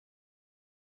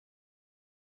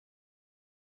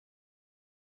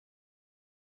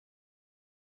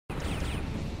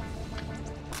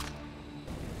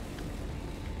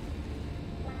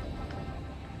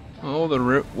Oh,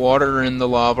 the water and the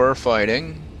lava are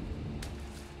fighting.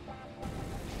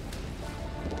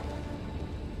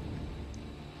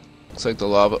 Looks like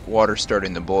the water's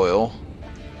starting to boil.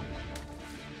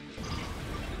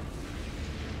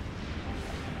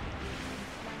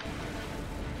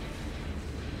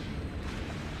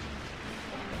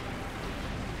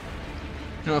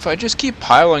 You know, if I just keep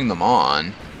piling them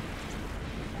on,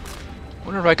 I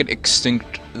wonder if I could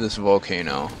extinct this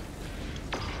volcano.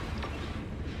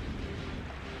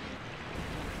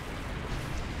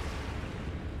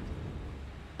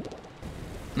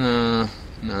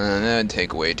 No, that'd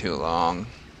take way too long.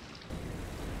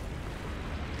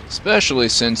 Especially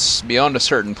since beyond a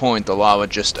certain point the lava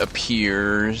just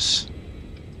appears.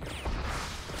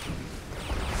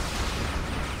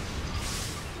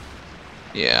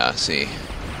 Yeah, see.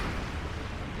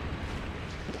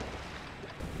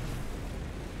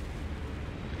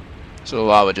 So the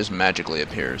lava just magically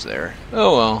appears there.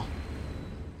 Oh well.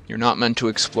 You're not meant to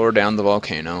explore down the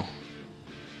volcano.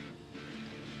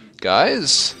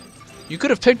 Guys, you could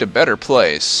have picked a better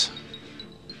place.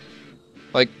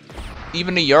 Like,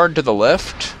 even a yard to the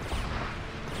left?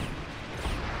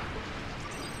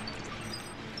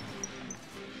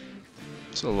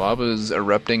 So lava is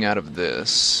erupting out of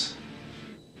this.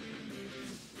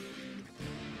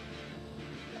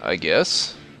 I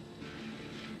guess.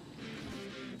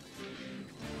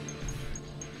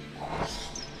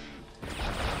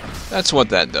 That's what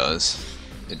that does.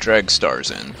 It drags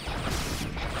stars in.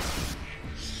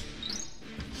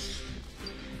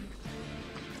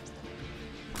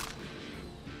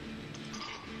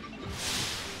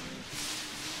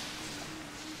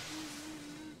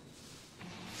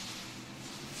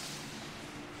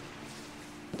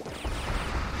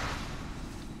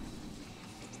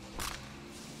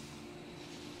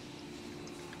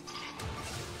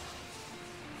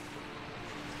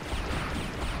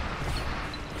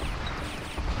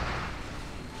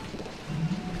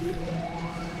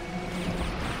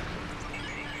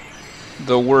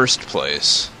 The worst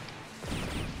place.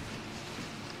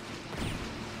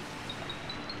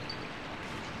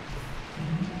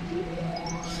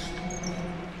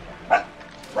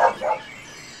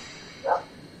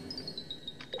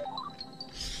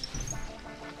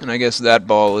 And I guess that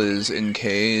ball is in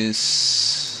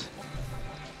case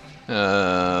the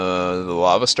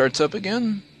lava starts up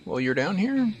again while you're down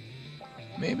here?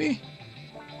 Maybe?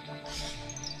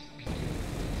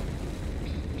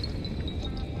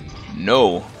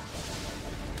 No.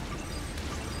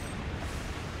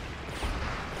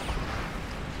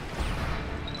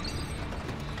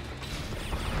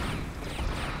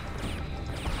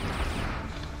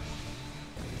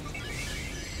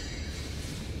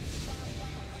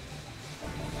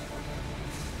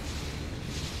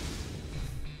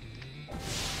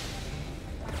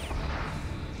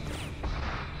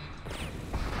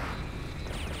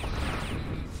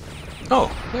 Oh,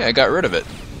 yeah, I got rid of it.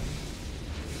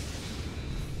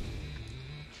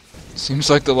 Seems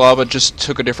like the lava just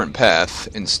took a different path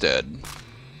instead.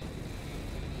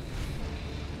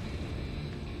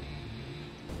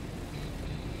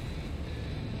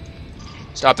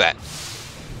 Stop that.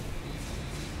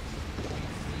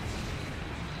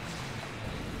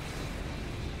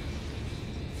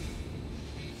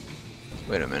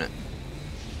 Wait a minute.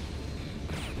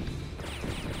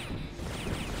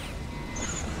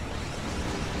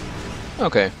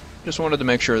 Okay, just wanted to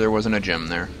make sure there wasn't a gem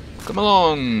there. Come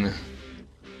along!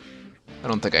 I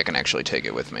don't think I can actually take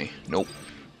it with me. Nope.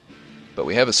 But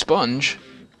we have a sponge.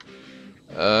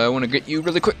 I want to get you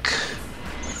really quick.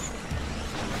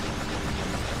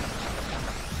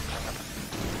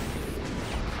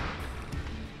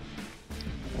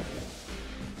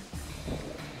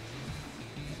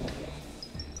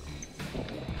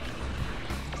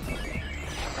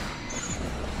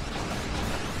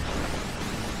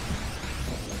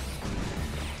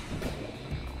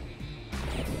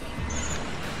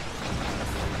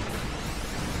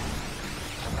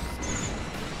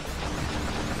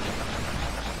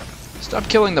 Stop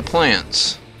killing the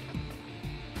plants.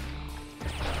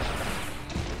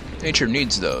 Nature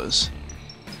needs those.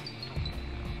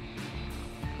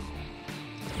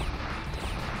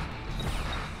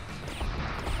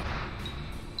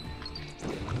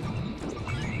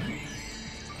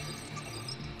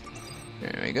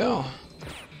 There we go.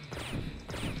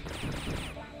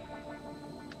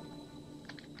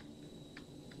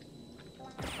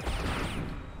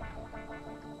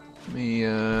 Let me,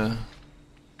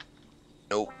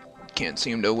 nope. Can't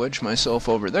seem to wedge myself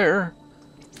over there.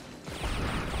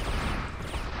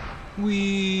 Whee!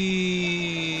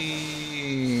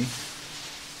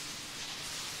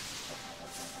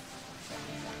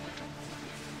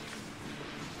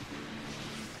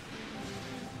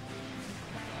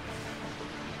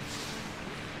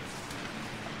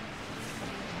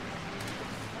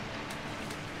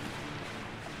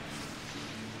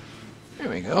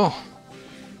 we go.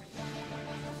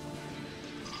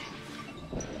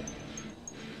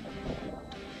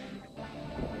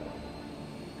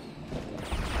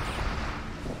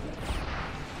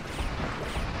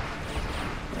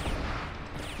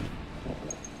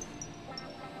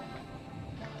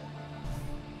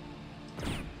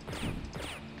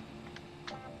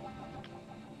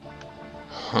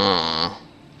 Huh.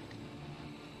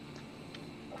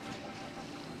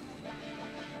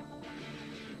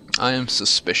 I am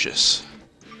suspicious.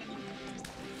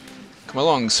 Come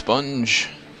along, sponge.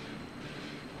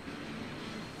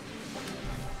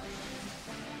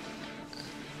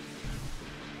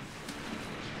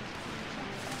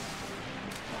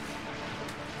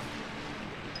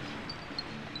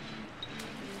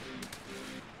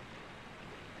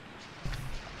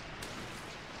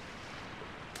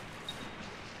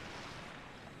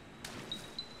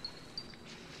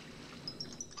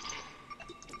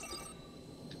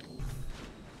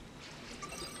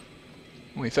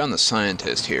 We found the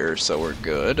scientist here, so we're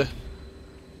good.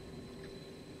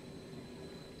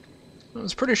 I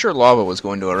was pretty sure lava was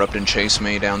going to erupt and chase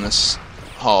me down this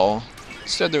hall.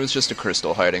 Instead, there was just a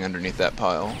crystal hiding underneath that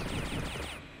pile.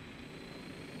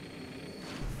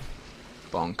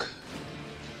 Bonk.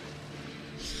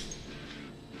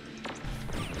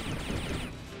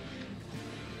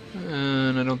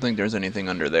 And I don't think there's anything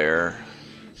under there.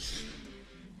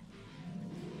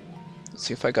 Let's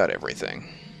see if I got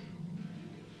everything.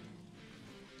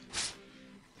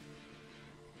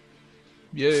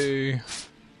 Yay!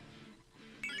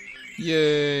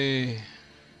 Yay!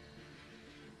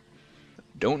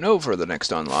 Don't know for the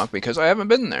next unlock because I haven't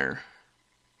been there.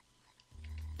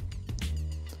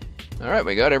 Alright,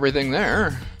 we got everything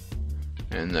there.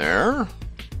 And there.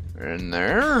 And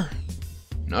there.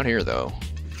 Not here, though.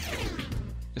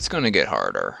 It's gonna get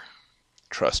harder.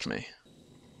 Trust me.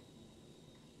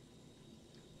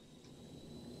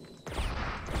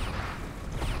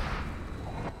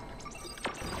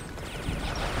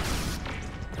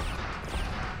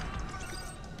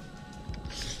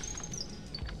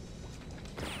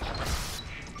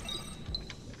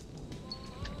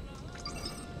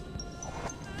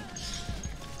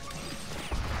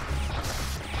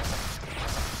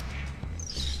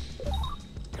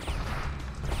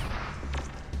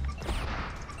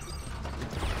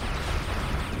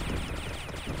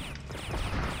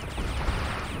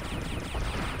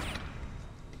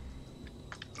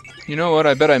 You know what?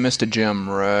 I bet I missed a gem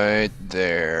right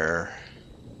there.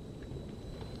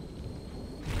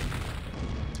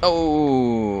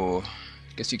 Oh!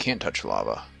 Guess you can't touch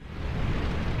lava.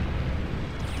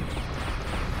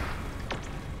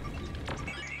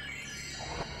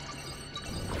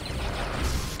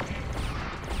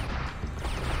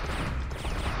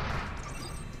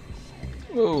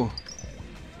 Whoa.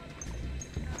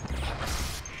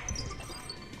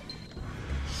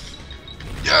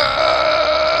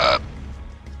 Yeah!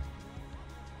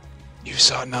 You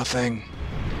saw nothing.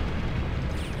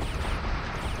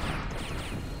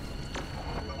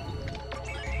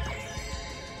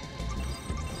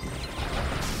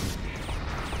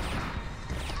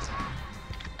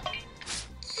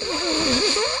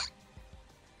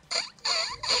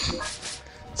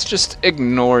 Let's just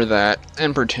ignore that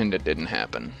and pretend it didn't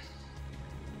happen.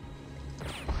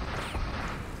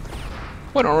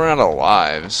 What, don't run out of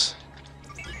lives.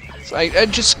 So I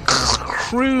just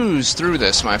cruised through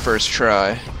this my first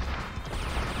try.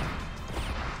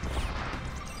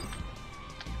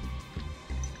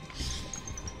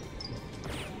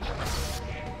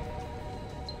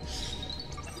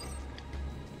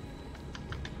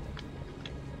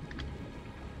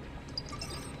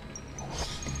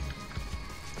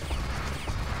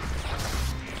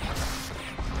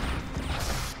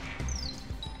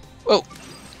 Oh,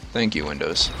 thank you,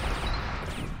 Windows.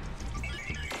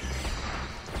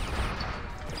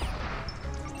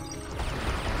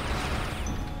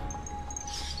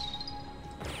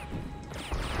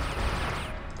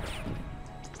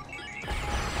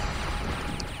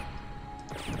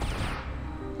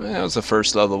 That was the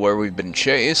first level where we've been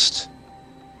chased.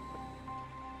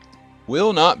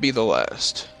 Will not be the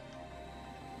last.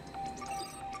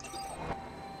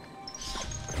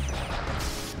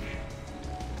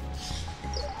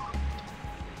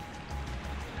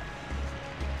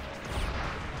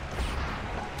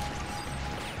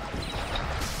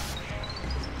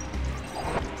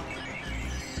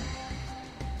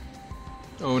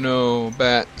 Oh no,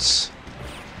 bats.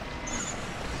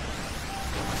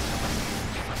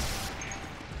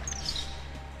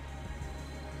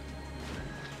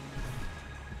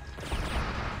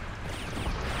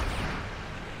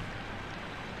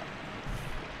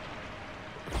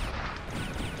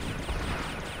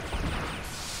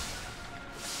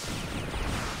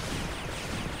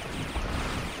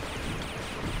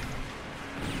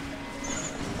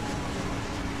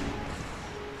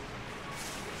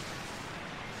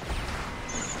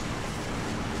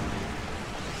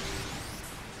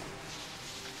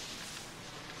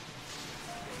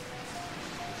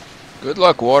 Good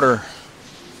luck, water.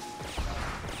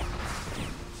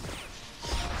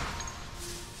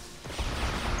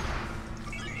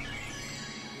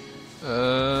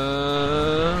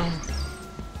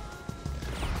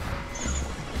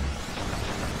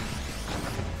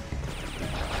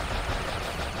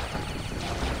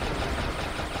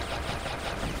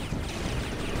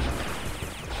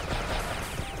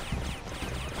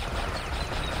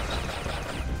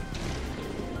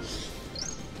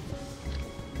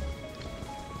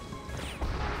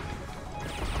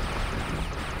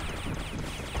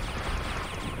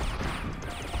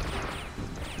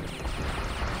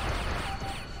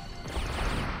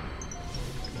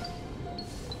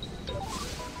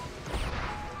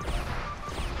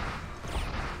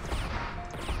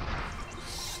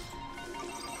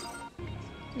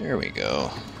 There we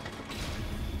go.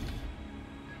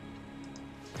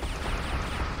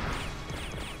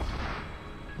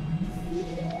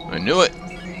 I knew it.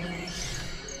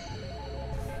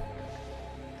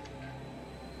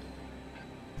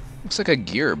 Looks like a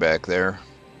gear back there.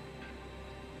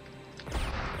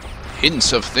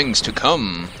 Hints of things to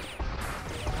come.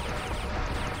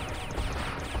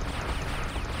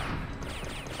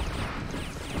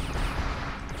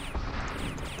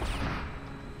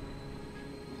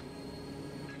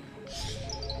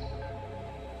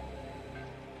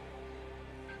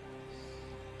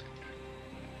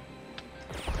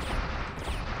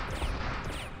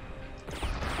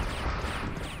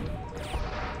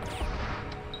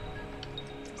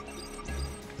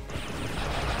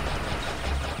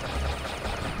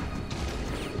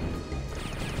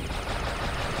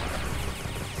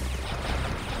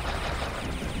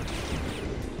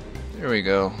 There we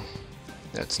go.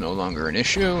 That's no longer an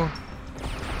issue.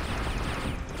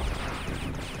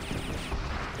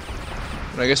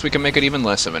 But I guess we can make it even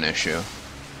less of an issue.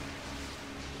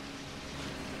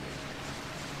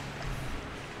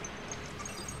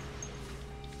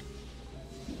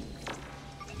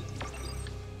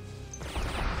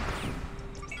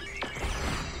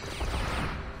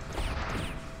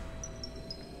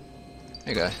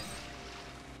 Hey, guy.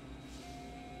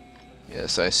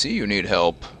 Yes, I see you need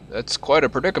help. That's quite a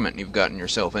predicament you've gotten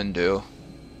yourself into.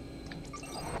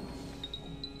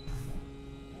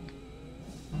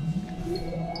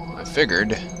 I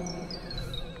figured.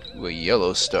 Ooh, a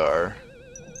yellow star.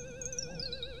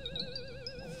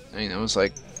 I mean, that was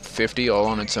like 50 all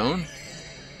on its own.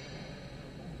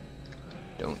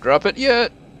 Don't drop it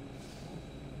yet.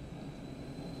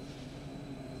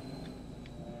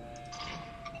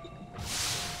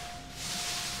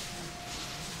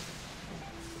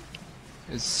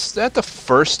 Is that the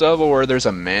first level where there's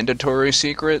a mandatory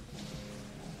secret?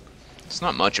 It's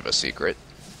not much of a secret.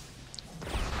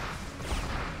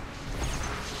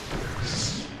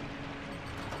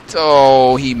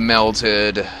 Oh, he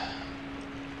melted.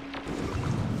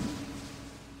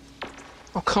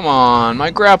 Oh, come on.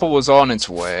 My grapple was on its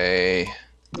way.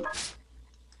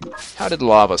 How did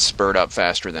lava spurt up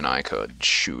faster than I could?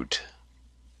 Shoot.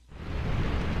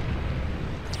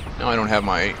 Now I don't have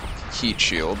my heat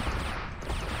shield.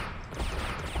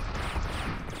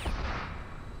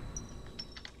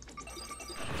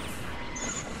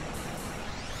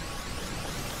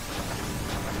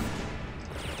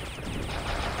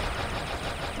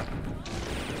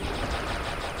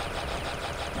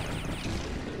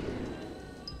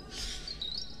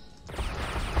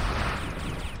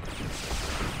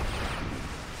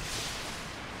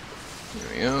 There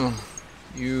we go.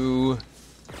 You...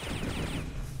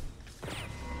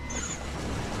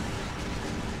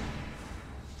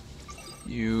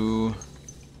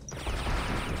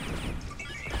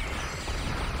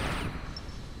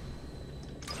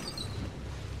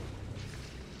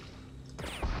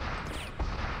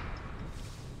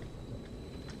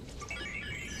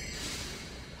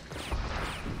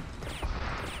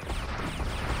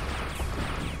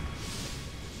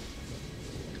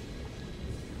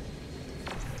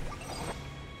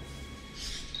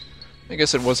 I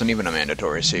guess it wasn't even a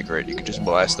mandatory secret. You could just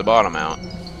blast the bottom out.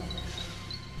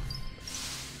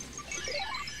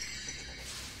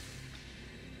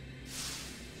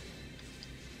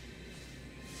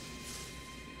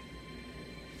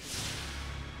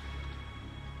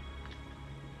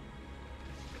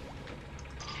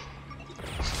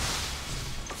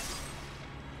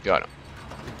 Got him.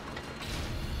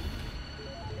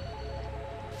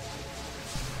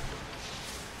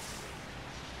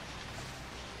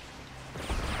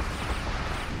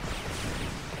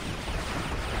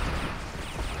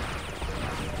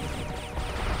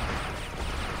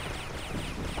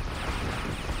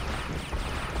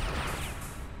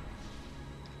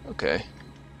 Okay.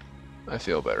 I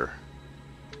feel better.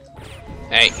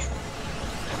 Hey!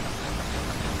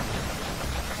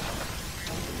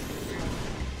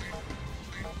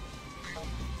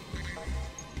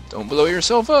 Don't blow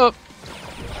yourself up.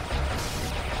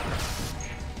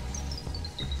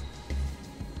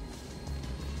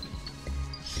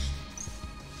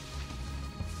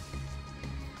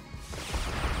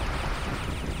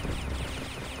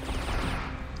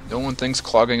 Don't want things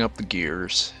clogging up the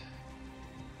gears.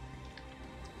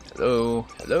 Hello,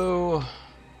 hello.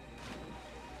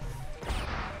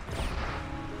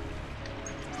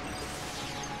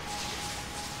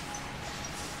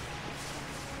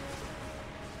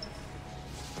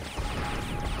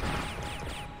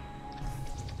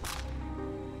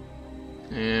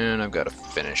 And I've got to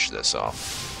finish this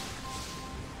off.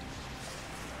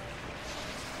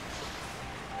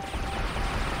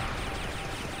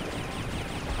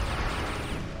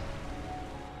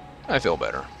 I feel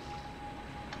better.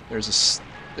 There's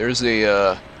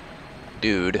a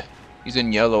dude. He's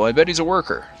in yellow. I bet he's a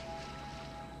worker.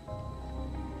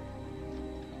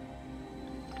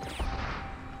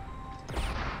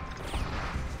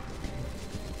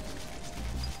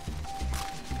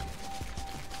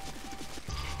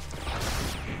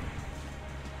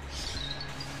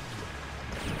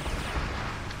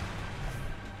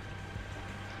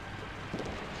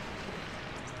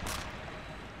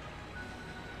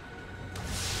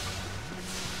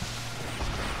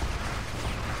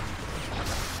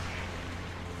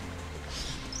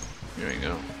 There you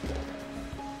go.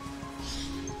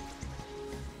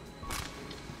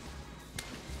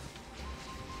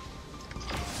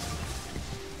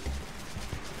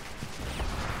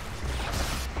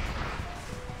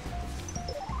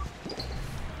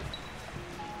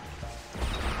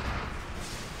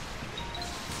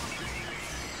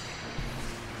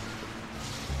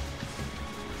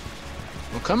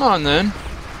 Well, come on then.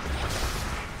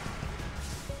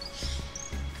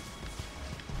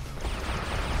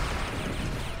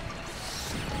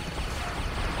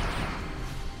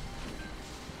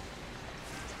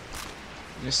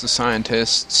 I guess the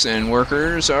scientists and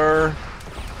workers are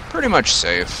pretty much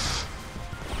safe.